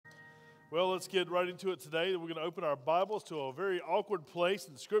Well, let's get right into it today. We're going to open our Bibles to a very awkward place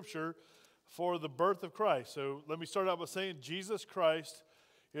in Scripture for the birth of Christ. So let me start out by saying Jesus Christ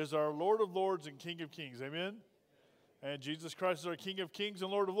is our Lord of Lords and King of Kings. Amen? And Jesus Christ is our King of Kings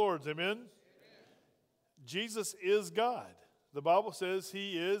and Lord of Lords. Amen? Jesus is God. The Bible says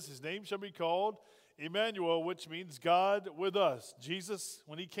He is. His name shall be called Emmanuel, which means God with us. Jesus,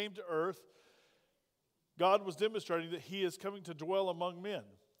 when He came to earth, God was demonstrating that He is coming to dwell among men.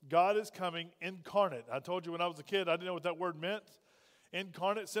 God is coming incarnate. I told you when I was a kid, I didn't know what that word meant.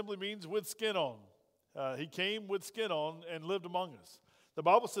 Incarnate simply means with skin on. He came with skin on and lived among us. The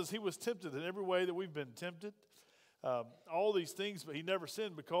Bible says He was tempted in every way that we've been tempted. All these things, but He never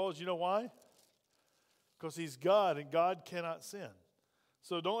sinned because, you know why? Because He's God and God cannot sin.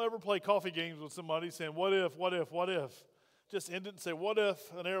 So don't ever play coffee games with somebody saying, what if, what if, what if? Just end it and say, what if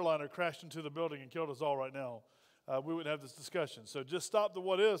an airliner crashed into the building and killed us all right now? We wouldn't have this discussion. So just stop the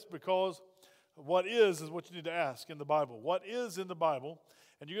what ifs, because what is what you need to ask in the Bible. What is in the Bible?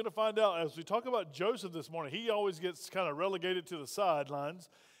 And you're going to find out as we talk about Joseph this morning, he always gets kind of relegated to the sidelines.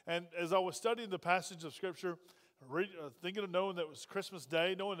 And as I was studying the passage of Scripture, thinking of knowing that it was Christmas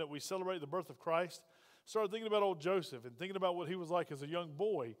Day, knowing that we celebrate the birth of Christ, started thinking about old Joseph and thinking about what he was like as a young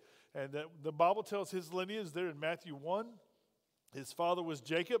boy. And that the Bible tells his lineage there in Matthew 1. His father was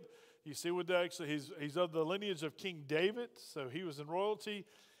Jacob. You see what that actually, he's of the lineage of King David, so he was in royalty.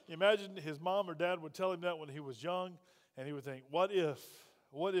 Imagine his mom or dad would tell him that when he was young, and he would think, what if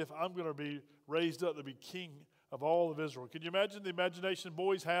I'm going to be raised up to be king of all of Israel? Can you imagine the imagination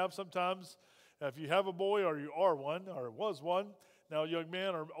boys have sometimes? If you have a boy or you are one or was one, now a young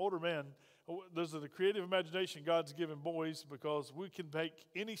man or older man, there's the creative imagination God's given boys, because we can take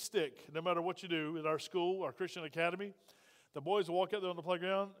any stick, no matter what you do in our school, our Christian academy. The boys will walk out there on the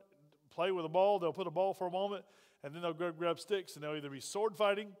playground, play with a ball. They'll put a ball for a moment, and then they'll go grab sticks, and they'll either be sword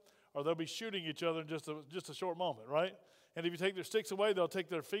fighting or they'll be shooting each other in just a short moment, right? And if you take their sticks away, they'll take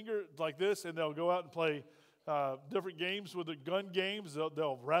their finger like this, and they'll go out and play different games with the gun games.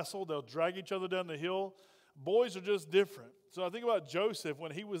 They'll wrestle. They'll drag each other down the hill. Boys are just different. So I think about Joseph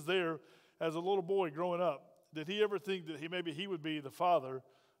when he was there as a little boy growing up. Did he ever think that maybe he would be the father,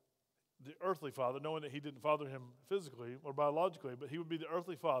 the earthly father, knowing that he didn't father him physically or biologically, but he would be the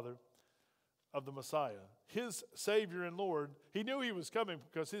earthly father of the Messiah, his Savior and Lord? He knew he was coming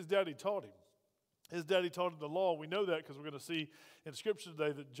because his daddy taught him. His daddy taught him the law. We know that because we're going to see in Scripture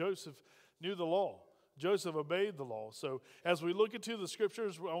today that Joseph knew the law. Joseph obeyed the law. So as we look into the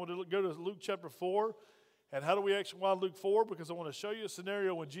Scriptures, I want to go to Luke chapter 4. And how do we actually want Luke 4? Because I want to show you a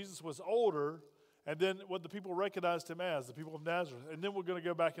scenario when Jesus was older, and then what the people recognized him as, the people of Nazareth. And then we're going to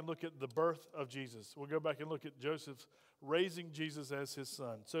go back and look at the birth of Jesus. We'll go back and look at Joseph's raising Jesus as his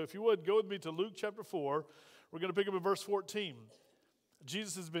son. So if you would, go with me to Luke chapter 4. We're going to pick up in verse 14.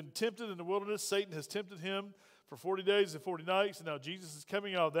 Jesus has been tempted in the wilderness. Satan has tempted him for 40 days and 40 nights. And now Jesus is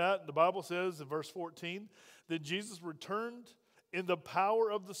coming out of that. And the Bible says in verse 14, that Jesus returned in the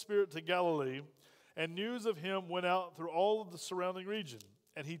power of the Spirit to Galilee, and news of him went out through all of the surrounding region.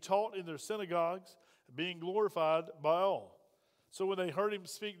 And he taught in their synagogues, being glorified by all. So when they heard him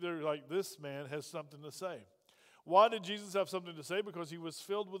speak, they're like, this man has something to say. Why did Jesus have something to say? Because he was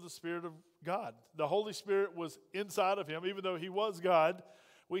filled with the Spirit of God. The Holy Spirit was inside of him. Even though he was God,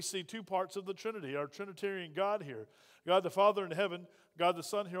 we see two parts of the Trinity, our Trinitarian God here. God the Father in heaven, God the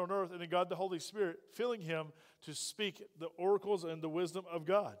Son here on earth, and then God the Holy Spirit filling him to speak the oracles and the wisdom of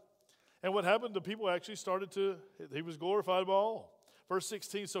God. And what happened? The people actually he was glorified by all. Verse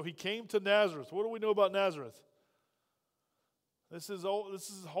 16, so he came to Nazareth. What do we know about Nazareth? This is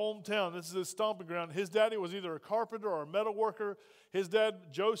his hometown. This is his stomping ground. His daddy was either a carpenter or a metal worker. His dad,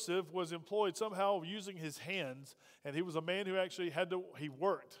 Joseph, was employed somehow using his hands, and he was a man who actually he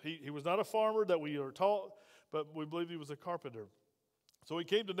worked. He was not a farmer that we are taught, but we believe he was a carpenter. So he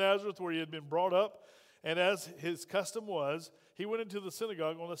came to Nazareth where he had been brought up, and as his custom was, he went into the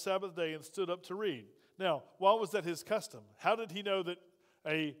synagogue on the Sabbath day and stood up to read. Now, why was that his custom? How did he know that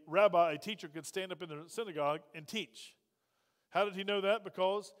a rabbi, a teacher, could stand up in the synagogue and teach? How did he know that?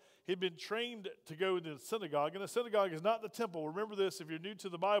 Because he'd been trained to go into the synagogue, and the synagogue is not the temple. Remember this, if you're new to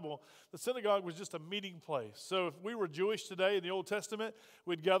the Bible, the synagogue was just a meeting place. So if we were Jewish today in the Old Testament,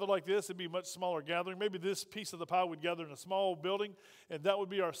 we'd gather like this. It'd be a much smaller gathering. Maybe this piece of the pie would gather in a small building, and that would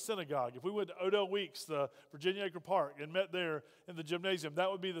be our synagogue. If we went to Odell Weeks, the Virginia Acre Park, and met there in the gymnasium, that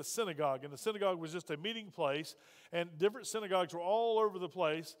would be the synagogue. And the synagogue was just a meeting place, and different synagogues were all over the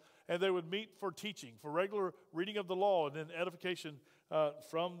place, and they would meet for teaching, for regular reading of the law, and then edification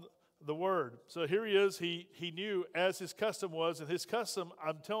from the word. So here he is. He knew, as his custom was, and his custom,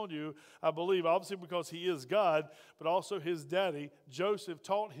 I'm telling you, I believe, obviously because he is God, but also his daddy, Joseph,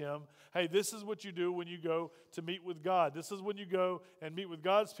 taught him, hey, this is what you do when you go to meet with God. This is when you go and meet with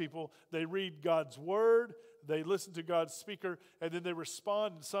God's people. They read God's word, they listen to God's speaker, and then they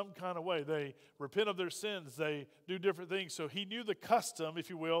respond in some kind of way. They repent of their sins. They do different things. So he knew the custom,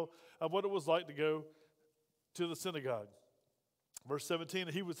 if you will, of what it was like to go to the synagogue. Verse 17,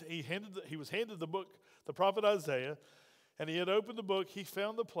 he was handed the book, the prophet Isaiah, and he had opened the book. He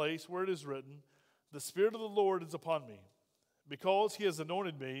found the place where it is written, "The Spirit of the Lord is upon me, because he has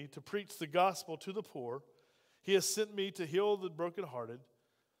anointed me to preach the gospel to the poor. He has sent me to heal the brokenhearted,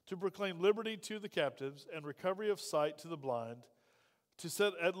 to proclaim liberty to the captives and recovery of sight to the blind, to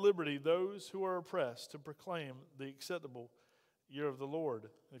set at liberty those who are oppressed, to proclaim the acceptable year of the Lord."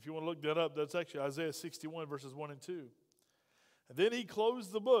 And if you want to look that up, that's actually Isaiah 61, verses 1 and 2. And then he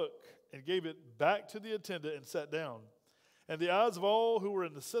closed the book and gave it back to the attendant and sat down. And the eyes of all who were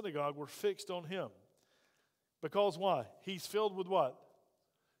in the synagogue were fixed on him. Because why? He's filled with what?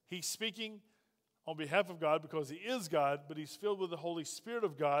 He's speaking on behalf of God because he is God, but he's filled with the Holy Spirit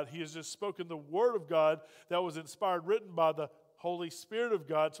of God. He has just spoken the word of God that was inspired, written by the Holy Spirit of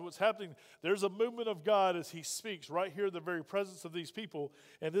God. So what's happening, there's a movement of God as he speaks right here in the very presence of these people.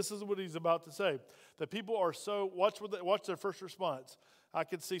 And this is what he's about to say. The people are so, watch their first response. I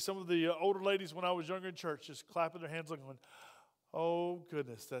could see some of the older ladies when I was younger in church just clapping their hands like going, "Oh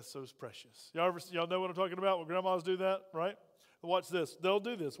goodness, that's so precious." Y'all know what I'm talking about when grandmas do that, right? Watch this. They'll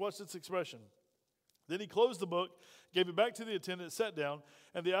do this. Watch this expression. Then he closed the book, gave it back to the attendant, sat down,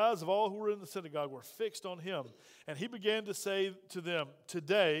 and the eyes of all who were in the synagogue were fixed on him. And he began to say to them,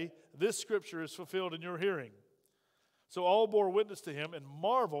 "Today, this scripture is fulfilled in your hearing." So all bore witness to him and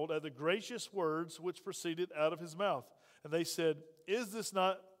marveled at the gracious words which proceeded out of his mouth. And they said, "Is this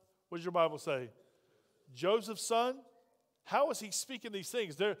not," what does your Bible say, "Joseph's son?" How is he speaking these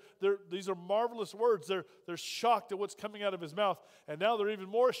things? These are marvelous words. They're shocked at what's coming out of his mouth. And now they're even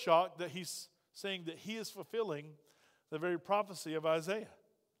more shocked that he's saying that he is fulfilling the very prophecy of Isaiah.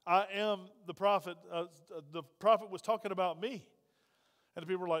 I am the prophet. The prophet was talking about me. And the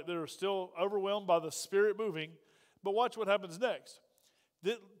people were like, they're still overwhelmed by the Spirit moving. But watch what happens next.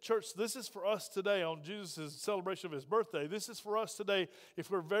 Church, this is for us today on Jesus' celebration of his birthday. This is for us today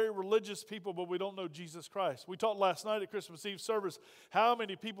if we're very religious people, but we don't know Jesus Christ. We talked last night at Christmas Eve service how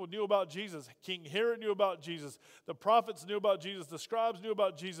many people knew about Jesus. King Herod knew about Jesus. The prophets knew about Jesus. The scribes knew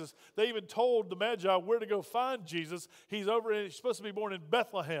about Jesus. They even told the Magi where to go find Jesus. He's supposed to be born in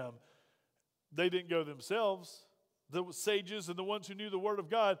Bethlehem. They didn't go themselves. The sages and the ones who knew the word of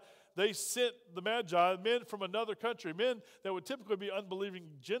God, they sent the Magi, men from another country, men that would typically be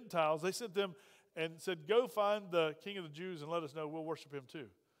unbelieving Gentiles. They sent them and said, "Go find the King of the Jews and let us know. We'll worship him too."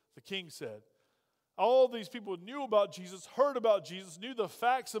 The king said. All these people knew about Jesus, heard about Jesus, knew the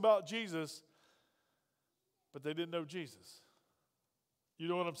facts about Jesus, but they didn't know Jesus. You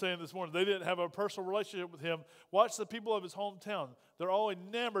know what I'm saying this morning? They didn't have a personal relationship with him. Watch the people of his hometown. They're all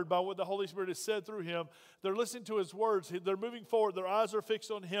enamored by what the Holy Spirit has said through him. They're listening to his words. They're moving forward. Their eyes are fixed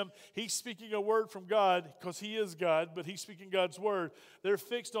on him. He's speaking a word from God because he is God, but he's speaking God's word. They're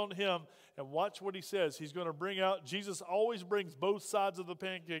fixed on him. And watch what he says. He's going to bring out, Jesus always brings both sides of the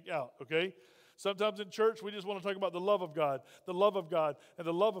pancake out, okay? Sometimes in church, we just want to talk about the love of God, the love of God, and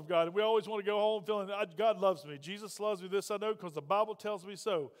the love of God. And we always want to go home feeling, God loves me. Jesus loves me. This I know because the Bible tells me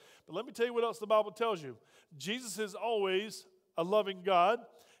so. But let me tell you what else the Bible tells you. Jesus is always a loving God,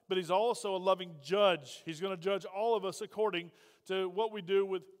 but he's also a loving judge. He's going to judge all of us according to what we do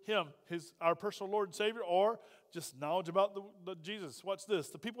with him, our personal Lord and Savior, or just knowledge about the Jesus. Watch this.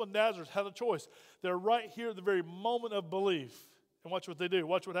 The people in Nazareth had a choice. They're right here at the very moment of belief. And watch what they do.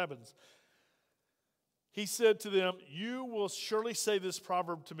 Watch what happens. He said to them, "You will surely say this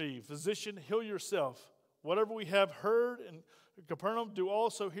proverb to me, 'Physician, heal yourself. Whatever we have heard in Capernaum, do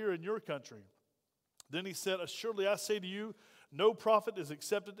also here in your country.' Then he said, 'Assuredly I say to you, no prophet is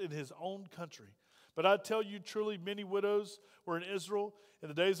accepted in his own country. But I tell you truly, many widows were in Israel in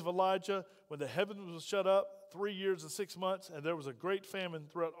the days of Elijah, when the heavens was shut up 3 years and 6 months, and there was a great famine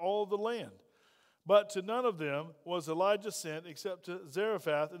throughout all the land. But to none of them was Elijah sent, except to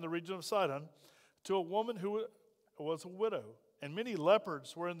Zarephath in the region of Sidon, to a woman who was a widow. And many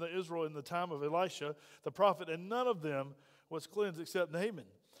leopards were in Israel in the time of Elisha, the prophet, and none of them was cleansed except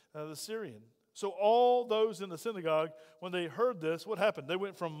Naaman, the Syrian.' So all those in the synagogue, when they heard this, what happened? They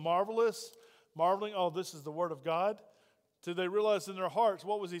went from marveling, oh, this is the word of God, to they realized in their hearts,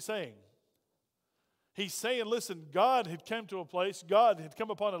 what was he saying? He's saying, listen, God had come to a place, God had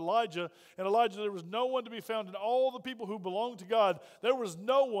come upon Elijah, and Elijah, there was no one to be found in all the people who belonged to God. There was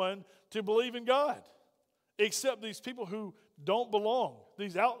no one to believe in God except these people who don't belong,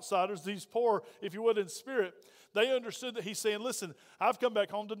 these outsiders, these poor, if you would, in spirit. They understood that he's saying, listen, I've come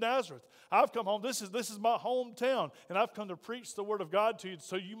back home to Nazareth. I've come home. This is my hometown, and I've come to preach the word of God to you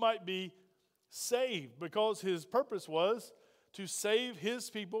so you might be saved, because his purpose was to save his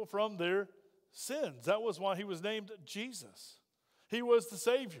people from their sins. That was why he was named Jesus. He was the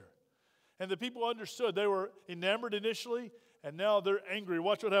Savior. And the people understood. They were enamored initially, and now they're angry.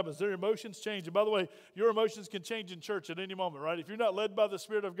 Watch what happens. Their emotions change. And by the way, your emotions can change in church at any moment, right? If you're not led by the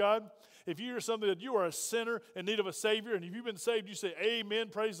Spirit of God, if you hear something that you are a sinner in need of a Savior, and if you've been saved, you say, amen,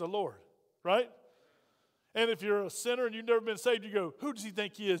 praise the Lord, right? And if you're a sinner and you've never been saved, you go, who does he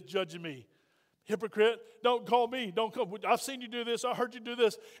think he is judging me? Hypocrite, don't call me. Don't come. I've seen you do this. I heard you do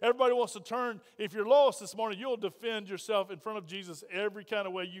this. Everybody wants to turn. If you're lost this morning, you'll defend yourself in front of Jesus every kind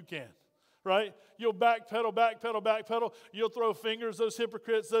of way you can, right? You'll backpedal. You'll throw fingers, those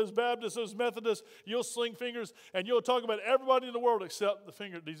hypocrites, those Baptists, those Methodists. You'll sling fingers, and you'll talk about everybody in the world except the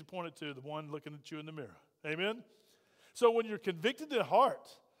finger that he's pointed to, the one looking at you in the mirror. Amen? So when you're convicted in heart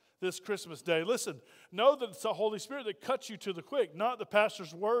this Christmas day, listen, know that it's the Holy Spirit that cuts you to the quick, not the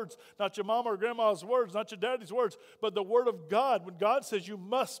pastor's words, not your mama or grandma's words, not your daddy's words, but the word of God. When God says you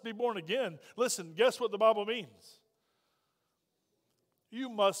must be born again, listen, guess what the Bible means? You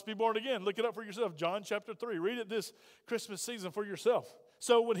must be born again. Look it up for yourself. John chapter 3. Read it this Christmas season for yourself.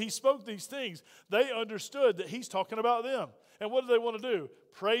 So when he spoke these things, they understood that he's talking about them. And what do they want to do?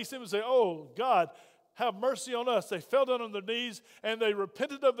 Praise him and say, oh, God, have mercy on us. They fell down on their knees and they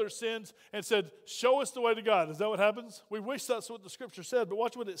repented of their sins and said, show us the way to God. Is that what happens? We wish that's what the scripture said, but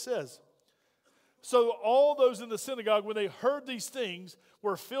watch what it says. So all those in the synagogue, when they heard these things,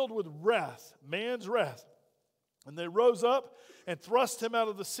 were filled with wrath, man's wrath. And they rose up and thrust him out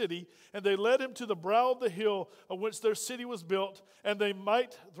of the city, and they led him to the brow of the hill on which their city was built, and they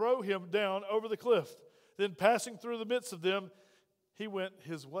might throw him down over the cliff. Then passing through the midst of them, he went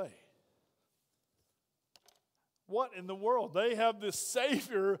his way. What in the world? They have this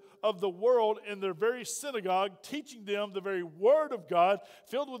Savior of the world in their very synagogue, teaching them the very Word of God,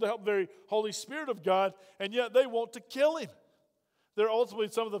 filled with the very Holy Spirit of God, and yet they want to kill him. They're ultimately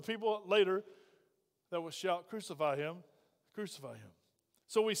some of the people later that will shout, crucify him, crucify him.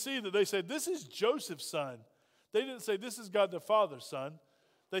 So we see that they said, this is Joseph's son. They didn't say, this is God the Father's son.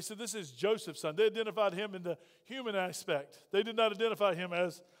 They said, this is Joseph's son. They identified him in the human aspect. They did not identify him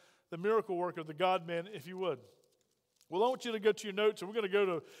as the miracle worker, the God-man, if you would. Well, I want you to go to your notes, and we're going to go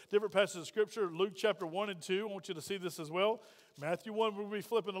to different passages of Scripture, Luke chapter 1 and 2. I want you to see this as well. Matthew 1, we'll be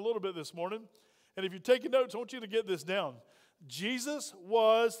flipping a little bit this morning. And if you're taking notes, I want you to get this down. Jesus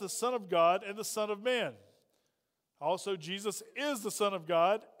was the Son of God and the Son of Man. Also, Jesus is the Son of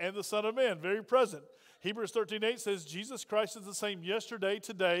God and the Son of Man, very present. Hebrews 13:8 says, Jesus Christ is the same yesterday,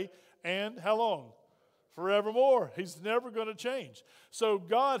 today, and how long? Forevermore. He's never going to change. So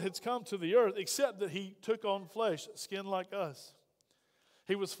God has come to the earth, except that he took on flesh, skin like us.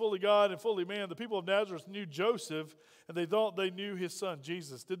 He was fully God and fully man. The people of Nazareth knew Joseph, and they thought they knew his son,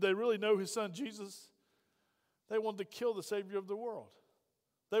 Jesus. Did they really know his son, Jesus? They wanted to kill the Savior of the world.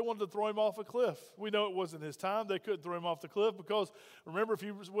 They wanted to throw him off a cliff. We know it wasn't his time. They couldn't throw him off the cliff because, remember, if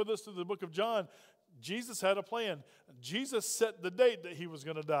you were with us through the book of John, Jesus had a plan. Jesus set the date that he was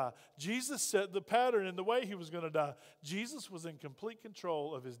going to die. Jesus set the pattern and the way he was going to die. Jesus was in complete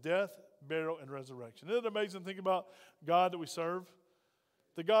control of his death, burial, and resurrection. Isn't it amazing to think about God that we serve?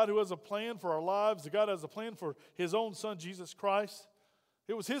 The God who has a plan for our lives, the God who has a plan for his own son, Jesus Christ.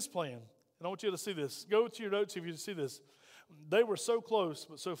 It was his plan. And I want you to see this. Go to your notes if you see this. They were so close,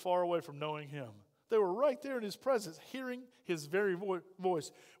 but so far away from knowing him. They were right there in his presence, hearing his very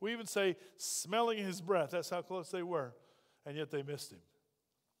voice. We even say, smelling his breath. That's how close they were. And yet they missed him.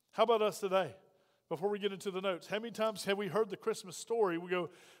 How about us today? Before we get into the notes, how many times have we heard the Christmas story? We go,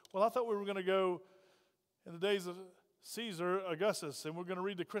 well, I thought we were going to go in the days of Caesar Augustus, and we're going to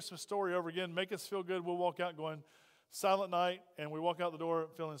read the Christmas story over again, make us feel good. We'll walk out going, silent night, and we walk out the door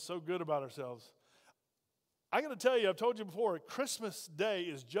feeling so good about ourselves. I got to tell you, I've told you before, Christmas Day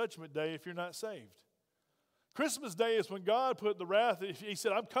is Judgment Day if you're not saved. Christmas Day is when God put the wrath. He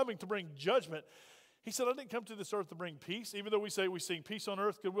said, I'm coming to bring judgment. He said, I didn't come to this earth to bring peace. Even though we say we sing peace on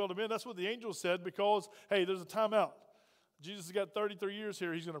earth, goodwill to men, that's what the angels said because, hey, there's a time out. Jesus has got 33 years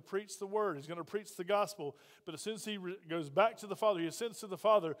here. He's going to preach the word. He's going to preach the gospel. But as soon as he goes back to the Father, he ascends to the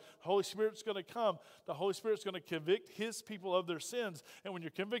Father, the Holy Spirit's going to come. The Holy Spirit's going to convict his people of their sins. And when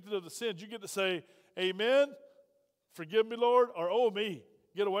you're convicted of the sins, you get to say, amen, forgive me, Lord, or oh me,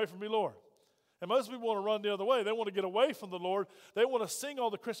 get away from me, Lord. And most people want to run the other way. They want to get away from the Lord. They want to sing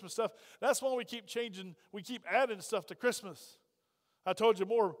all the Christmas stuff. That's why we keep adding stuff to Christmas. I told you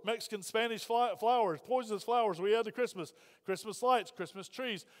more Mexican, Spanish flowers, poisonous flowers we add to Christmas. Christmas lights, Christmas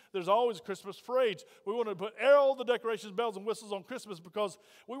trees. There's always Christmas parades. We want to put all the decorations, bells, and whistles on Christmas because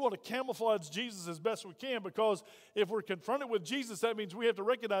we want to camouflage Jesus as best we can, because if we're confronted with Jesus, that means we have to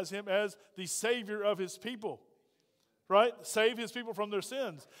recognize him as the Savior of his people. Right? Save his people from their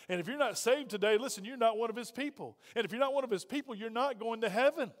sins. And if you're not saved today, listen, you're not one of his people. And if you're not one of his people, you're not going to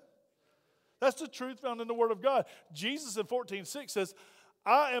heaven. That's the truth found in the Word of God. Jesus in 14:6 says,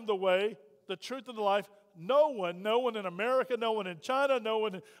 I am the way, the truth, and the life. No one in America, no one in China, no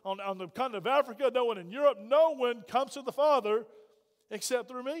one on the continent of Africa, no one in Europe, no one comes to the Father except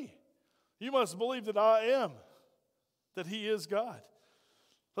through me. You must believe that I am, that he is God.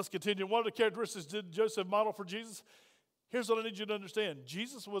 Let's continue. One of the characteristics did Joseph model for Jesus? Here's what I need you to understand.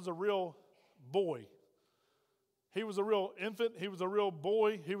 Jesus was a real boy. He was a real infant. He was a real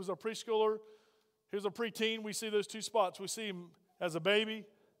boy. He was a preschooler. He was a preteen. We see those two spots. We see him as a baby.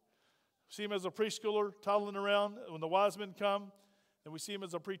 We see him as a preschooler toddling around when the wise men come. And we see him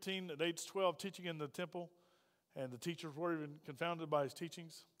as a preteen at age 12 teaching in the temple. And the teachers were even confounded by his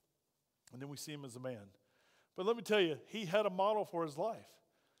teachings. And then we see him as a man. But let me tell you, he had a model for his life.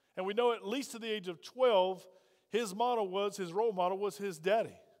 And we know at least to the age of 12, his role model was his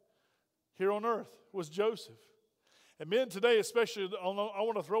daddy here on earth, was Joseph. And men today, especially, I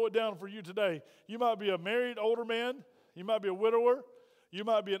want to throw it down for you today. You might be a married older man. You might be a widower. You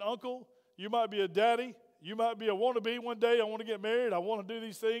might be an uncle. You might be a daddy. You might be a wannabe one day. I want to get married. I want to do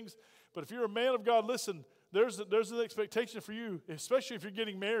these things. But if you're a man of God, listen, there's an expectation for you, especially if you're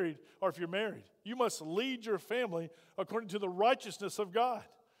getting married or if you're married. You must lead your family according to the righteousness of God.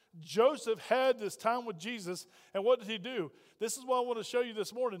 Joseph had this time with Jesus, and what did he do? This is what I want to show you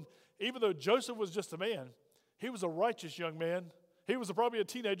this morning. Even though Joseph was just a man, he was a righteous young man. He was probably a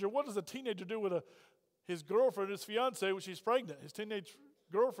teenager. What does a teenager do with his girlfriend, his fiance, when she's pregnant? His teenage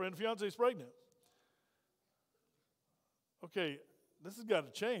girlfriend, fiance is pregnant. Okay, this has got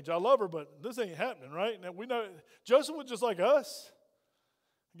to change. I love her, but this ain't happening, right? Now, we know Joseph was just like us.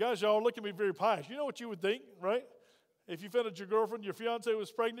 Guys, y'all look at me very pious. You know what you would think, right? If you found out your girlfriend, your fiance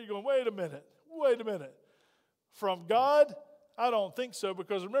was pregnant, you're going, wait a minute. From God, I don't think so,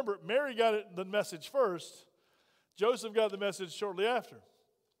 because remember, Mary got the message first. Joseph got the message shortly after.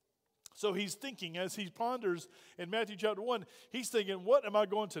 So he's thinking, as he ponders in Matthew chapter 1, he's thinking, what am I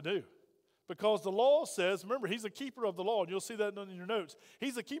going to do? Because the law says, remember, he's a keeper of the law, and you'll see that in your notes.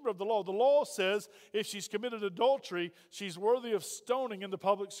 He's a keeper of the law. The law says if she's committed adultery, she's worthy of stoning in the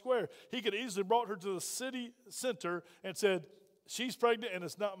public square. He could easily brought her to the city center and said, she's pregnant and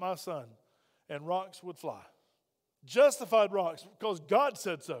it's not my son. And rocks would fly. Justified rocks, because God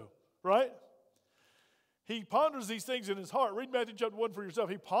said so, right? He ponders these things in his heart. Read Matthew chapter 1 for yourself.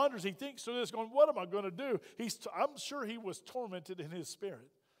 He ponders, he thinks through this, going, what am I going to do? I'm sure he was tormented in his spirit.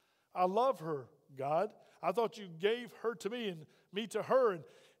 I love her, God. I thought you gave her to me and me to her. And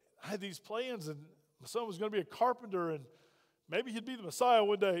I had these plans, and my son was going to be a carpenter, and maybe he'd be the Messiah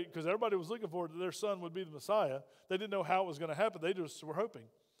one day, because everybody was looking for it, that their son would be the Messiah. They didn't know how it was going to happen. They just were hoping.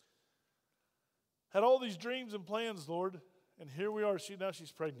 Had all these dreams and plans, Lord, and here we are. Now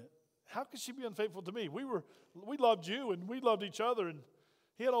she's pregnant. How could she be unfaithful to me? We loved you, and we loved each other, and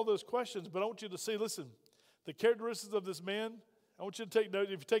he had all those questions. But I want you to see, listen, the characteristics of this man. I want you to take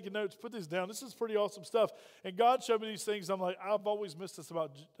notes. If you're taking notes, put this down. This is pretty awesome stuff. And God showed me these things. I'm like, I've always missed this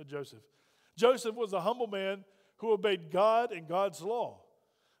about Joseph. Joseph was a humble man who obeyed God and God's law.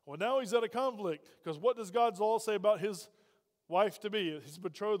 Well, now he's at a conflict, because what does God's law say about his wife to be, his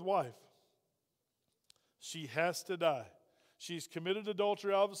betrothed wife? She has to die. She's committed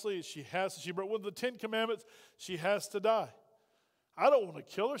adultery, obviously. She broke one of the 10 commandments. She has to die. I don't want to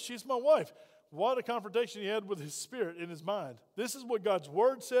kill her. She's my wife. What a confrontation he had with his spirit in his mind. This is what God's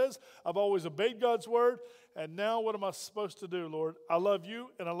word says. I've always obeyed God's word. And now what am I supposed to do, Lord? I love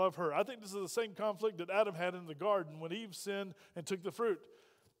you and I love her. I think this is the same conflict that Adam had in the garden when Eve sinned and took the fruit.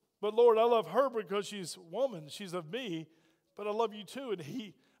 But Lord, I love her because she's woman. She's of me. But I love you too.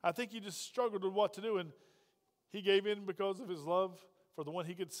 And I think he just struggled with what to do. And he gave in because of his love for the one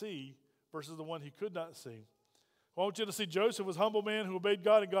he could see versus the one he could not see. I want you to see Joseph was a humble man who obeyed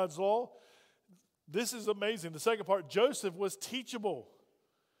God and God's law. This is amazing. The second part, Joseph was teachable.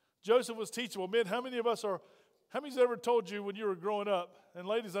 Joseph was teachable. Men, how many's ever told you when you were growing up, and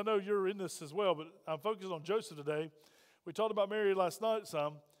ladies, I know you're in this as well, but I'm focused on Joseph today. We talked about Mary last night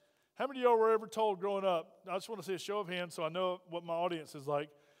some. How many of y'all were ever told growing up, I just want to see a show of hands so I know what my audience is like.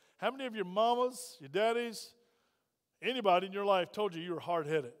 How many of your mamas, your daddies, anybody in your life told you were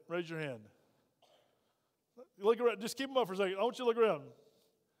hard-headed? Raise your hand. Look around. Just keep them up for a second. I want you to look around.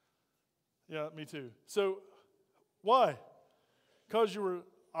 Yeah, me too. So, why? Because you were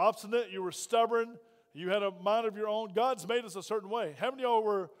obstinate, you were stubborn, you had a mind of your own. God's made us a certain way. How many of y'all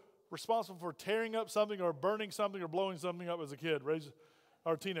were responsible for tearing up something or burning something or blowing something up as a kid,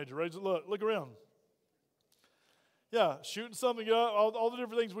 or a teenager? Look around. Yeah, shooting something up, all the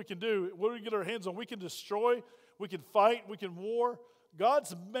different things we can do. What do we get our hands on? We can destroy, we can fight, we can war.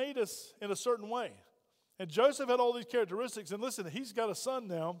 God's made us in a certain way. And Joseph had all these characteristics. And listen, he's got a son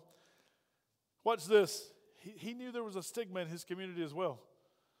now. Watch this. He knew there was a stigma in his community as well.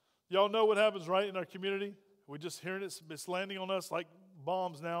 Y'all know what happens, right, in our community? We're just hearing it's landing on us like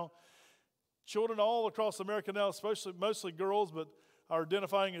bombs now. Children all across America now, especially mostly girls, but are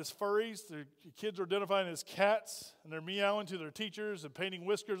identifying as furries. Their kids are identifying as cats, and they're meowing to their teachers and painting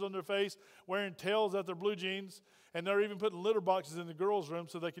whiskers on their face, wearing tails at their blue jeans, and they're even putting litter boxes in the girls' room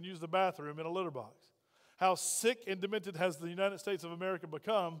so they can use the bathroom in a litter box. How sick and demented has the United States of America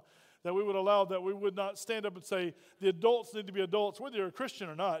become that we would allow that we would not stand up and say the adults need to be adults, whether you're a Christian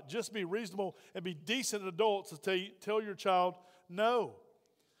or not. Just be reasonable and be decent adults to tell your child no.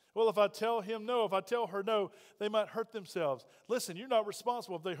 Well, if I tell him no, if I tell her no, they might hurt themselves. Listen, you're not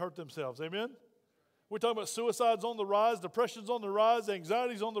responsible if they hurt themselves. Amen? We're talking about suicides on the rise, depression's on the rise,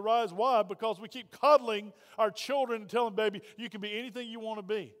 anxiety's on the rise. Why? Because we keep coddling our children and telling baby, you can be anything you want to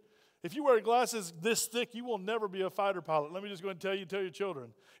be. If you wear glasses this thick, you will never be a fighter pilot. Let me just go ahead and tell your children.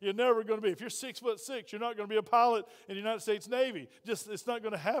 You're never going to be. If you're 6'6", you're not going to be a pilot in the United States Navy. It's not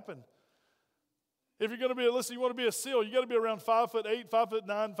going to happen. If you're going to be you want to be a SEAL, you got to be around 5'8",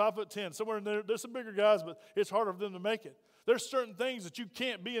 5'9", 5'10", somewhere in there. There's some bigger guys, but it's harder for them to make it. There's certain things that you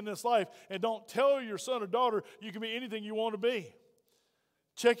can't be in this life, and don't tell your son or daughter you can be anything you want to be.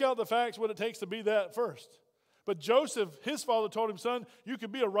 Check out the facts, what it takes to be that first. But Joseph, his father told him, son, you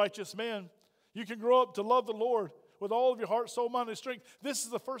can be a righteous man. You can grow up to love the Lord with all of your heart, soul, mind, and strength. This is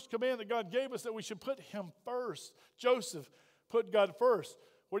the first command that God gave us, that we should put him first. Joseph put God first.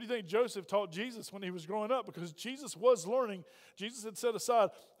 What do you think Joseph taught Jesus when he was growing up? Because Jesus was learning. Jesus had set aside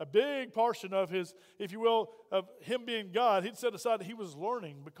a big portion of his, if you will, of him being God. He'd set aside that he was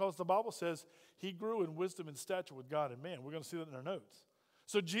learning, because the Bible says he grew in wisdom and stature with God and man. We're going to see that in our notes.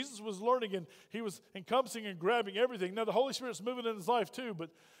 So Jesus was learning, and he was encompassing and grabbing everything. Now, the Holy Spirit's moving in his life too,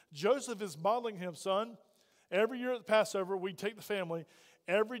 but Joseph is modeling him, son. Every year at Passover, we take the family.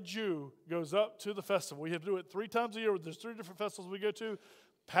 Every Jew goes up to the festival. We have to do it 3 times a year. There's 3 different festivals we go to.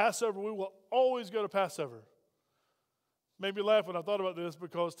 Passover, we will always go to Passover. Made me laugh when I thought about this,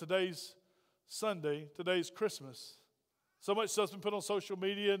 because today's Sunday, today's Christmas. So much stuff's been put on social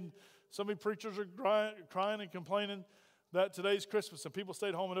media, and so many preachers are crying and complaining that today's Christmas, and people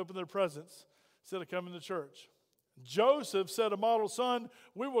stayed home and opened their presents instead of coming to church. Joseph set a model, son,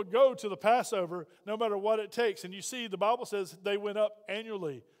 we will go to the Passover no matter what it takes. And you see, the Bible says they went up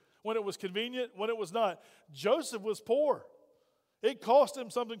annually, when it was convenient, when it was not. Joseph was poor. It cost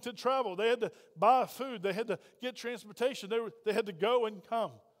him something to travel. They had to buy food. They had to get transportation. They had to go and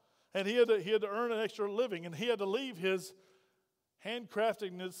come. And he had to earn an extra living, and he had to leave his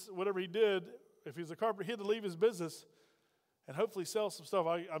handcraftingness, whatever he did. If he's a carpenter, he had to leave his business and hopefully sell some stuff,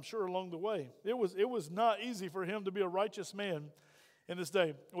 I'm sure, along the way. It was not easy for him to be a righteous man in this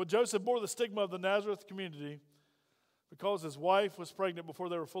day. Well, Joseph bore the stigma of the Nazareth community because his wife was pregnant before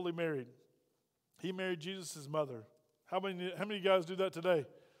they were fully married. He married Jesus' mother. How many guys do that today?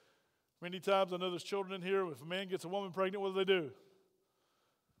 Many times, I know there's children in here. If a man gets a woman pregnant, what do?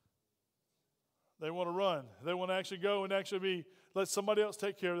 They want to run. They want to actually go and let somebody else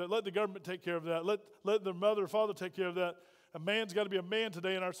take care of that. Let the government take care of that. Let their mother or father take care of that. A man's got to be a man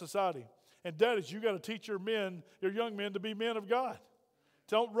today in our society. And daddies, you got to teach your young men to be men of God.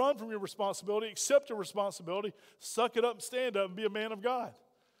 Don't run from your responsibility. Accept your responsibility. Suck it up and stand up and be a man of God.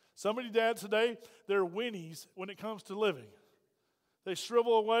 So many dads today, they're weenies when it comes to living. They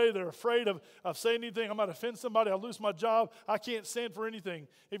shrivel away. They're afraid of saying anything. I might offend somebody. I'll lose my job. I can't stand for anything.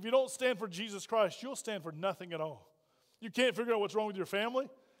 If you don't stand for Jesus Christ, you'll stand for nothing at all. You can't figure out what's wrong with your family.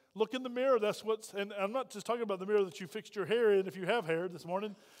 Look in the mirror. And I'm not just talking about the mirror that you fixed your hair in if you have hair this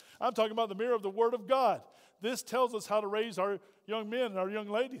morning. I'm talking about the mirror of the Word of God. This tells us how to raise our young men and our young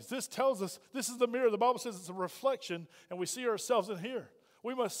ladies. This tells us, this is the mirror. The Bible says it's a reflection, and we see ourselves in here.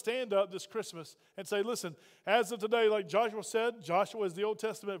 We must stand up this Christmas and say, listen, as of today, like Joshua said, Joshua is the Old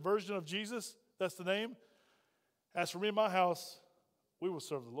Testament version of Jesus. That's the name. As for me and my house, we will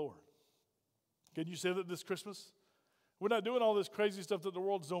serve the Lord. Can you say that this Christmas? We're not doing all this crazy stuff that the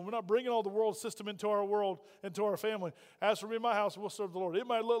world's doing. We're not bringing all the world system into our world, into our family. As for me and my house, we'll serve the Lord. It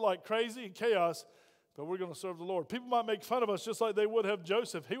might look like crazy and chaos, but we're going to serve the Lord. People might make fun of us just like they would have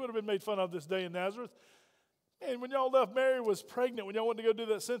Joseph. He would have been made fun of this day in Nazareth. And when y'all left, Mary was pregnant when y'all went to go do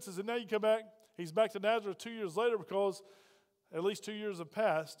that census, and now you come back. He's back to Nazareth 2 years later because at least 2 years have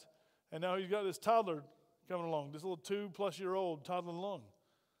passed, and now he's got this toddler coming along, this little 2+year-old toddling along.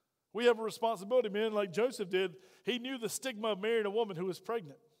 We have a responsibility, man, like Joseph did. He knew the stigma of marrying a woman who was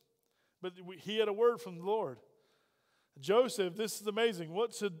pregnant, but he had a word from the Lord. Joseph, this is amazing.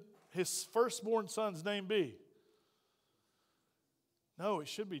 What should his firstborn son's name be? No, it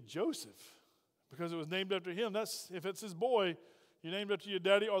should be Joseph because it was named after him. If it's his boy, you're named after your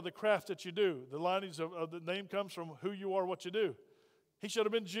daddy or the craft that you do. The lineage of the name comes from who you are, what you do. He should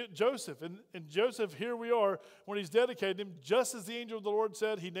have been Joseph. And Joseph, here we are, when he's dedicated him, just as the angel of the Lord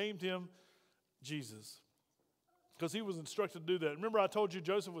said, he named him Jesus. Because he was instructed to do that. Remember I told you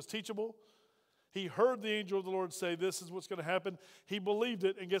Joseph was teachable? He heard the angel of the Lord say, this is what's going to happen. He believed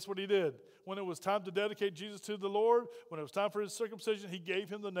it, and guess what he did? When it was time to dedicate Jesus to the Lord, when it was time for his circumcision, he gave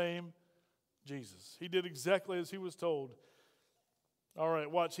him the name Jesus. He did exactly as he was told. All right,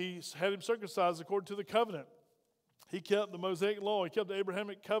 watch. He had him circumcised according to the covenant. He kept the Mosaic law. He kept the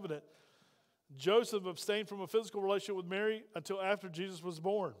Abrahamic covenant. Joseph abstained from a physical relationship with Mary until after Jesus was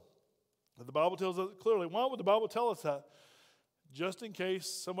born. And the Bible tells us clearly. Why would the Bible tell us that? Just in case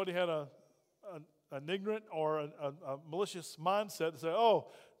somebody had an ignorant or a malicious mindset to say, oh,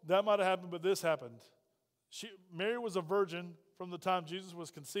 that might have happened, but this happened. Mary was a virgin from the time Jesus was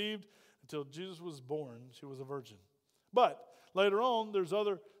conceived until Jesus was born. She was a virgin. But later on, there's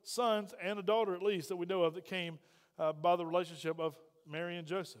other sons and a daughter at least that we know of that came by the relationship of Mary and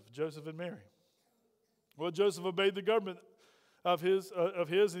Joseph and Mary. Well, Joseph obeyed the government of his,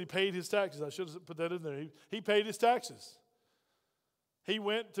 and he paid his taxes. I should have put that in there. He paid his taxes. He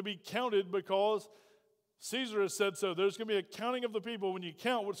went to be counted because Caesar has said so. There's going to be a counting of the people. When you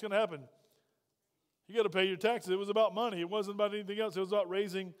count, what's going to happen? You got to pay your taxes. It was about money. It wasn't about anything else. It was about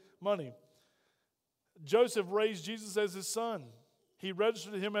raising money. Joseph raised Jesus as his son. He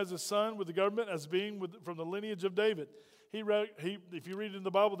registered him as his son with the government as being from the lineage of David. If you read in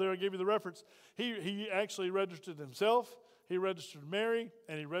the Bible there, I gave you the reference. He actually registered himself, he registered Mary,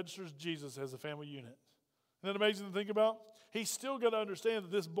 and he registers Jesus as a family unit. Isn't that amazing to think about? He's still got to understand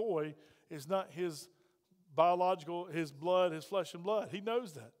that this boy is not his biological, his blood, his flesh and blood. He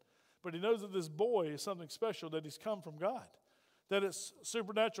knows that. But he knows that this boy is something special, that he's come from God. That it's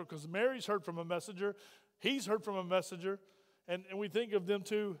supernatural because Mary's heard from a messenger. He's heard from a messenger. And we think of them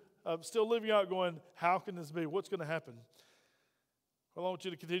two still living out going, how can this be? What's going to happen? Well, I want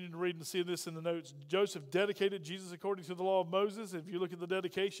you to continue to read and see this in the notes. Joseph dedicated Jesus according to the law of Moses. If you look at the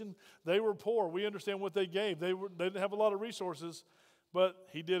dedication, they were poor. We understand what they gave. They didn't have a lot of resources, but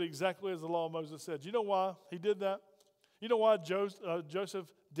he did exactly as the law of Moses said. You know why he did that? You know why Joseph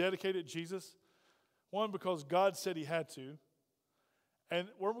dedicated Jesus? One, because God said he had to. And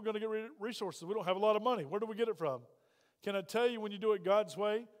where are we going to get resources? We don't have a lot of money. Where do we get it from? Can I tell you, when you do it God's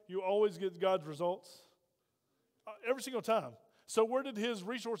way, you always get God's results? Every single time. So where did his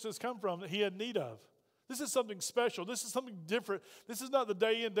resources come from that he had need of? This is something special. This is something different. This is not the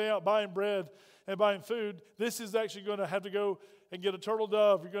day in, day out buying bread and buying food. This is actually going to have to go and get a turtle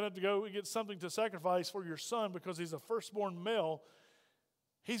dove. You're going to have to go and get something to sacrifice for your son because he's a firstborn male.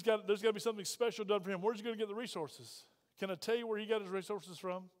 There's got to be something special done for him. Where's he going to get the resources? Can I tell you where he got his resources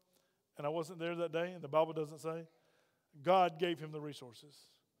from? And I wasn't there that day, and the Bible doesn't say. God gave him the resources.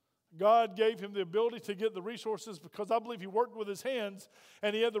 God gave him the ability to get the resources because I believe he worked with his hands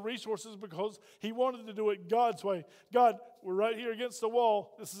and he had the resources because he wanted to do it God's way. God, we're right here against the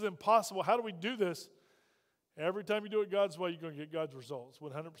wall. This is impossible. How do we do this? Every time you do it God's way, you're going to get God's results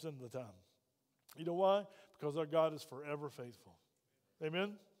 100% of the time. You know why? Because our God is forever faithful.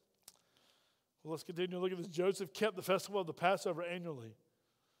 Amen? Well, let's continue to look at this. Joseph kept the festival of the Passover annually.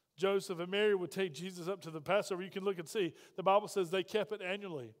 Joseph and Mary would take Jesus up to the Passover. You can look and see. The Bible says they kept it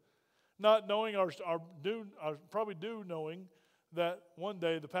annually. Not knowing, probably knowing that one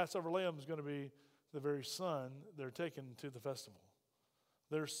day the Passover lamb is going to be the very son they're taking to the festival.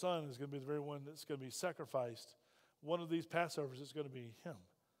 Their son is going to be the very one that's going to be sacrificed. One of these Passovers is going to be him.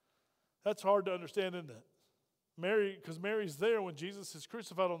 That's hard to understand, isn't it? Mary, because Mary's there when Jesus is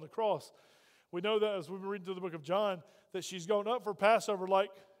crucified on the cross. We know that as we've been reading through the book of John, that she's gone up for Passover like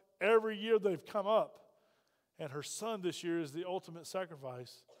every year they've come up. And her son this year is the ultimate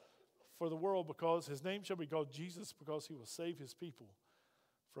sacrifice for the world because his name shall be called Jesus because he will save his people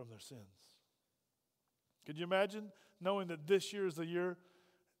from their sins. Could you imagine knowing that this year is the year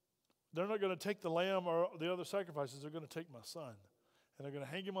they're not going to take the lamb or the other sacrifices, they're going to take my son and they're going to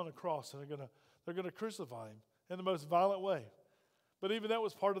hang him on a cross and they're going to crucify him in the most violent way. But even that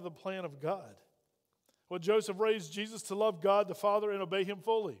was part of the plan of God. Well, Joseph raised Jesus to love God the Father and obey him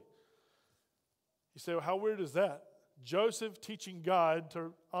fully. You say, well, how weird is that? Joseph teaching God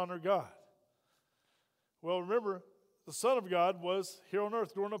to honor God. Well, remember, the Son of God was here on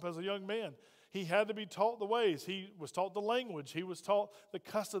earth growing up as a young man. He had to be taught the ways. He was taught the language. He was taught the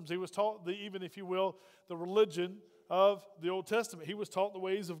customs. He was taught, even if you will, the religion of the Old Testament. He was taught the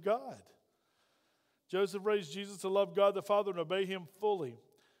ways of God. Joseph raised Jesus to love God the Father and obey him fully.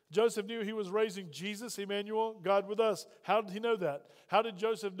 Joseph knew he was raising Jesus, Emmanuel, God with us. How did he know that? How did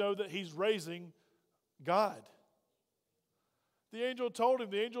Joseph know that he's raising God? The angel told him,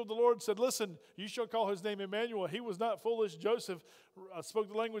 the angel of the Lord said, listen, you shall call his name Emmanuel. He was not foolish. Joseph spoke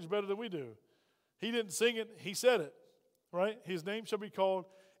the language better than we do. He didn't sing it, he said it, right? His name shall be called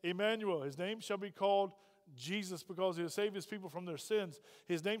Emmanuel. His name shall be called Jesus, because he will save his people from their sins.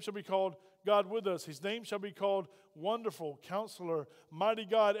 His name shall be called God with us. His name shall be called Wonderful, Counselor, Mighty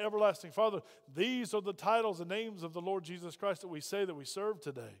God, Everlasting Father. These are the titles and names of the Lord Jesus Christ that we say that we serve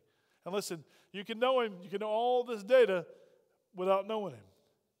today. And listen, you can know him, you can know all this data without knowing him.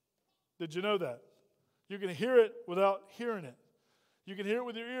 Did you know that? You can hear it without hearing it. You can hear it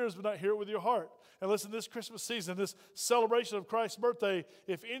with your ears, but not hear it with your heart. And listen, this Christmas season, this celebration of Christ's birthday,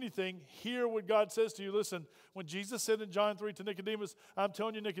 if anything, hear what God says to you. Listen, when Jesus said in John 3 to Nicodemus, I'm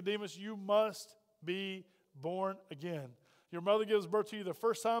telling you, Nicodemus, you must be born again. Your mother gives birth to you the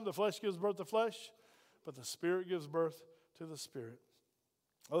first time, the flesh gives birth to flesh, but the Spirit gives birth to the Spirit.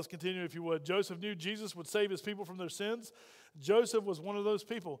 Let's continue, if you would. Joseph knew Jesus would save his people from their sins. Joseph was one of those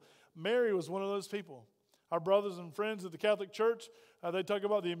people. Mary was one of those people. Our brothers and friends at the Catholic Church, they talk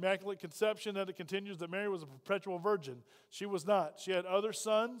about the Immaculate Conception, that it continues that Mary was a perpetual virgin. She was not. She had other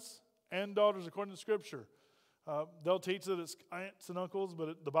sons and daughters according to Scripture. They'll teach that it's aunts and uncles,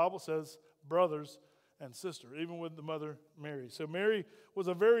 but the Bible says brothers and sister, even with the mother Mary. So Mary was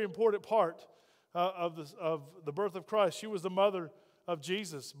a very important part of the birth of Christ. She was the mother of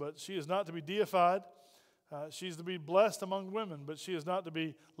Jesus, but she is not to be deified. She's to be blessed among women, but she is not to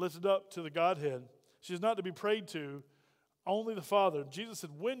be lifted up to the Godhead. She is not to be prayed to, only the Father. Jesus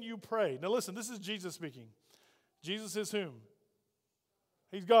said, when you pray. Now listen, this is Jesus speaking. Jesus is whom?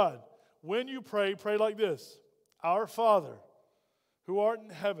 He's God. When you pray, pray like this. Our Father, who art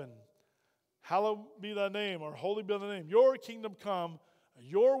in heaven, hallowed be thy name, or holy be thy name. Your kingdom come,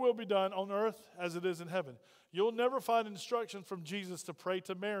 your will be done on earth as it is in heaven. You'll never find instruction from Jesus to pray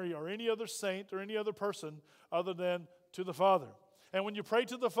to Mary or any other saint or any other person other than to the Father. And when you pray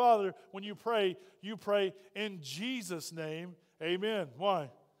to the Father, when you pray in Jesus' name, amen. Why?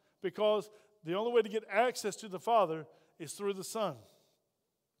 Because the only way to get access to the Father is through the Son.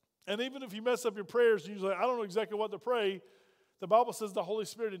 And even if you mess up your prayers, and you're like, I don't know exactly what to pray, the Bible says the Holy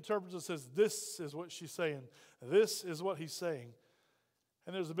Spirit interprets and says, this is what she's saying. This is what he's saying.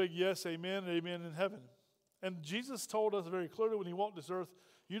 And there's a big yes, amen, and amen in heaven. And Jesus told us very clearly when he walked this earth,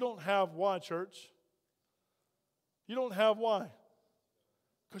 you don't have why, church? You don't have why?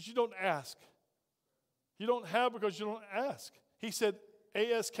 Because you don't ask. You don't have because you don't ask. He said,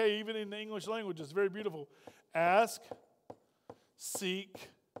 ASK, even in the English language, is very beautiful. Ask, seek,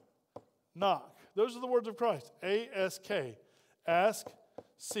 knock. Those are the words of Christ. ASK. Ask,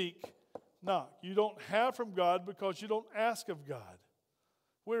 seek, knock. You don't have from God because you don't ask of God.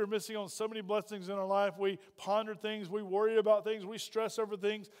 We're missing on so many blessings in our life. We ponder things. We worry about things. We stress over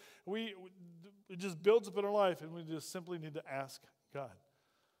things. It just builds up in our life, and we just simply need to ask God.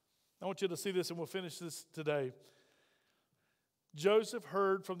 I want you to see this, and we'll finish this today. Joseph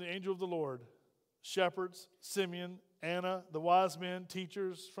heard from the angel of the Lord, shepherds, Simeon, Anna, the wise men,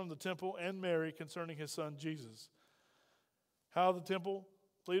 teachers from the temple, and Mary concerning his son Jesus. How the temple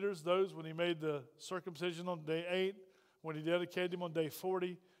leaders, those when he made the circumcision on day 8, when he dedicated him on day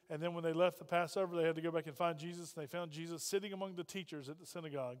 40, and then when they left the Passover, they had to go back and find Jesus, and they found Jesus sitting among the teachers at the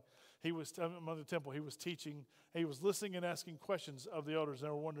synagogue. He was among the temple. He was teaching. He was listening and asking questions of the elders. They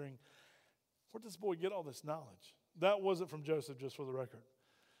were wondering, where did this boy get all this knowledge? That wasn't from Joseph, just for the record.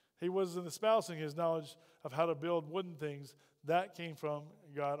 He wasn't espousing his knowledge of how to build wooden things. That came from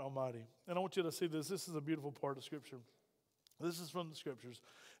God Almighty. And I want you to see this. This is a beautiful part of Scripture. This is from the Scriptures.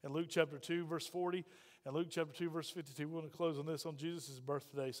 In Luke chapter 2, verse 40, and Luke chapter 2, verse 52, we're going to close on this, on Jesus'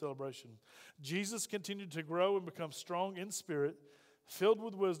 birthday celebration. Jesus continued to grow and become strong in spirit, filled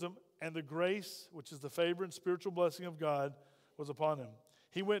with wisdom, and the grace, which is the favor and spiritual blessing of God, was upon him.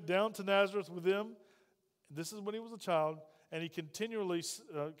 He went down to Nazareth with them. This is when he was a child, and he continually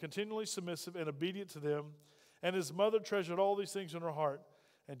submissive and obedient to them. And his mother treasured all these things in her heart.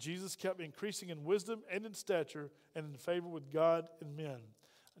 And Jesus kept increasing in wisdom and in stature and in favor with God and men.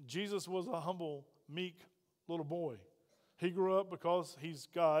 Jesus was a humble, meek little boy. He grew up because he's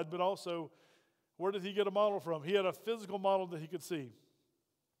God, but also, where did he get a model from? He had a physical model that he could see.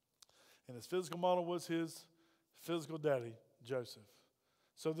 And his physical model was his physical daddy, Joseph.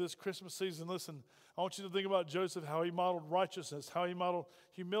 So this Christmas season, listen, I want you to think about Joseph, how he modeled righteousness, how he modeled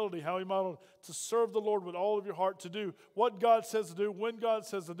humility, how he modeled to serve the Lord with all of your heart, to do what God says to do, when God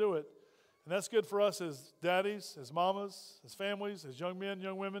says to do it. And that's good for us as daddies, as mamas, as families, as young men,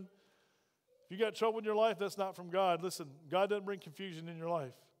 young women. If you got trouble in your life, that's not from God. Listen, God doesn't bring confusion in your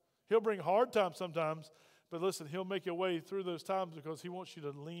life. He'll bring hard times sometimes, but listen, he'll make a way through those times because he wants you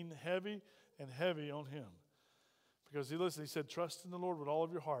to lean heavy and heavy on him. Because he said, trust in the Lord with all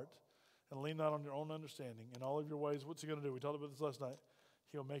of your heart and lean not on your own understanding. In all of your ways, what's he going to do? We talked about this last night.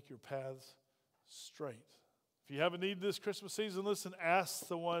 He'll make your paths straight. If you have a need this Christmas season, listen, ask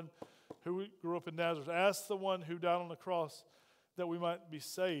the one who grew up in Nazareth. Ask the one who died on the cross that we might be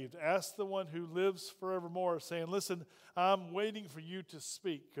saved. Ask the one who lives forevermore, saying, listen, I'm waiting for you to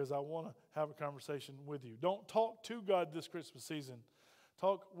speak because I want to have a conversation with you. Don't talk to God this Christmas season.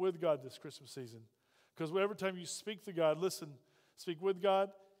 Talk with God this Christmas season. Because every time you speak to God, listen, speak with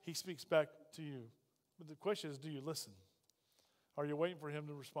God, he speaks back to you. But the question is, do you listen? Are you waiting for him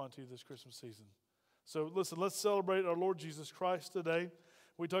to respond to you this Christmas season? So listen, let's celebrate our Lord Jesus Christ today.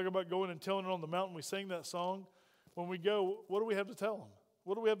 We talk about going and telling it on the mountain. We sing that song. When we go, what do we have to tell them?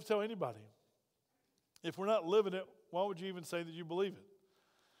 What do we have to tell anybody? If we're not living it, why would you even say that you believe it?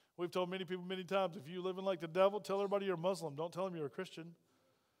 We've told many people many times, if you're living like the devil, tell everybody you're a Muslim. Don't tell them you're a Christian.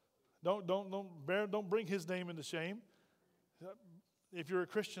 Don't bring his name into shame. If you're a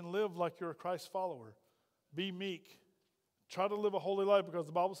Christian, live like you're a Christ follower. Be meek. Try to live a holy life because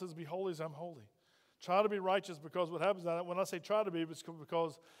the Bible says, be holy as I'm holy. Try to be righteous because what happens, when I say try to be, it's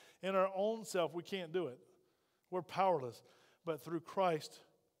because in our own self, we can't do it. We're powerless. But through Christ,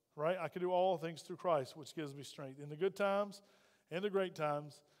 right, I can do all things through Christ, which gives me strength. In the good times and the great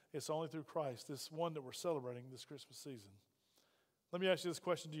times, it's only through Christ, this one that we're celebrating this Christmas season. Let me ask you this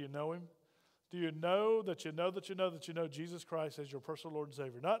question. Do you know him? Do you know that you know that you know that you know Jesus Christ as your personal Lord and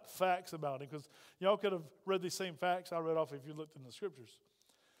Savior? Not facts about him, because y'all could have read these same facts I read off if you looked in the scriptures.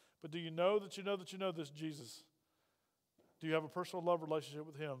 But do you know that you know that you know this Jesus? Do you have a personal love relationship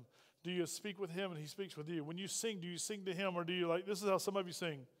with him? Do you speak with him and he speaks with you? When you sing, do you sing to him, or do you like, this is how some of you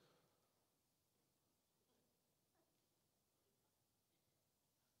sing.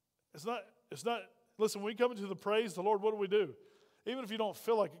 It's not, listen, when we come into the praise the Lord, what do? Even if you don't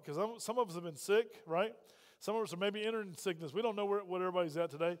feel like it, because some of us have been sick, right? Some of us are maybe entering sickness. We don't know what everybody's at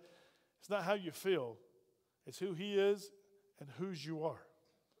today. It's not how you feel. It's who he is and whose you are.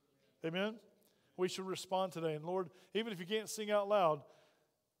 Amen? We should respond today. And Lord, even if you can't sing out loud,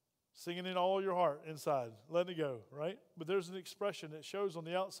 sing it in all your heart inside. Let it go, right? But there's an expression that shows on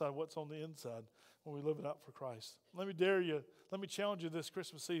the outside what's on the inside when we live it out for Christ. Let me dare you. Let me challenge you this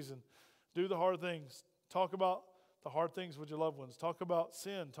Christmas season. Do the hard things. Talk about the hard things with your loved ones. Talk about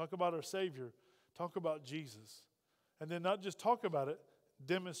sin. Talk about our Savior. Talk about Jesus. And then not just talk about it,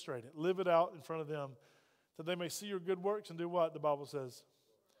 demonstrate it. Live it out in front of them that they may see your good works and do what? The Bible says,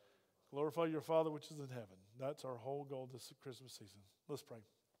 glorify your Father which is in heaven. That's our whole goal this Christmas season. Let's pray.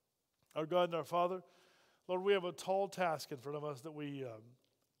 Our God and our Father, Lord, we have a tall task in front of us that we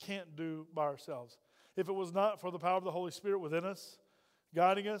can't do by ourselves. If it was not for the power of the Holy Spirit within us,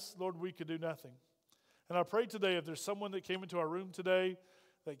 guiding us, Lord, we could do nothing. And I pray today, if there's someone that came into our room today,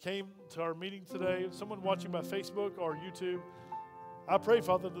 that came to our meeting today, someone watching by Facebook or YouTube, I pray,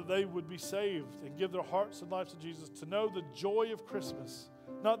 Father, that they would be saved and give their hearts and lives to Jesus, to know the joy of Christmas,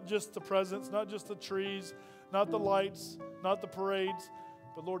 not just the presents, not just the trees, not the lights, not the parades,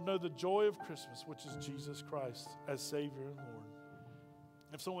 but Lord, know the joy of Christmas, which is Jesus Christ as Savior and Lord.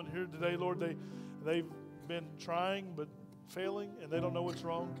 If someone here today, Lord, they've been trying but failing and they don't know what's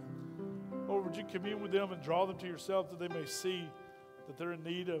wrong, Lord, would you commune with them and draw them to yourself that they may see that they're in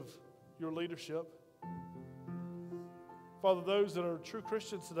need of your leadership? Father, those that are true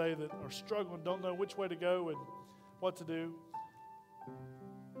Christians today that are struggling, don't know which way to go and what to do,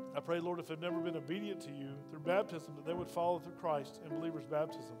 I pray, Lord, if they've never been obedient to you through baptism, that they would follow through Christ and believers'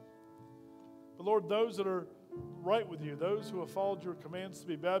 baptism. But Lord, those that are right with you, those who have followed your commands to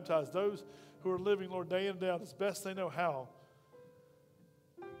be baptized, those who are living, Lord, day in and day out as best they know how,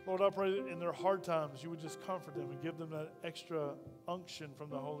 Lord, I pray that in their hard times, you would just comfort them and give them that extra unction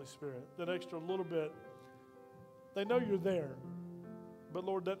from the Holy Spirit, that extra little bit. They know you're there, but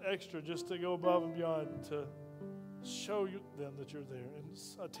Lord, that extra just to go above and beyond to show them that you're there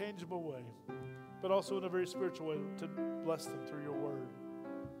in a tangible way, but also in a very spiritual way to bless them through your word.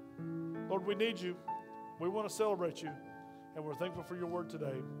 Lord, we need you. We want to celebrate you, and we're thankful for your word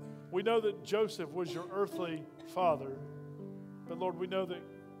today. We know that Joseph was your earthly father, but Lord, we know that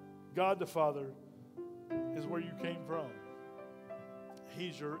God the Father is where you came from.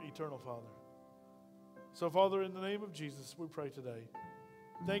 He's your eternal Father. So, Father, in the name of Jesus, we pray today,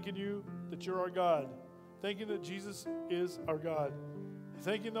 thanking you that you're our God, thanking that Jesus is our God,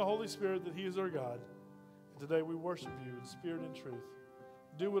 thanking the Holy Spirit that he is our God. And today we worship you in spirit and truth.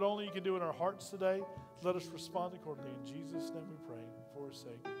 Do what only you can do in our hearts today. Let us respond accordingly. In Jesus' name we pray for his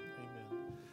sake.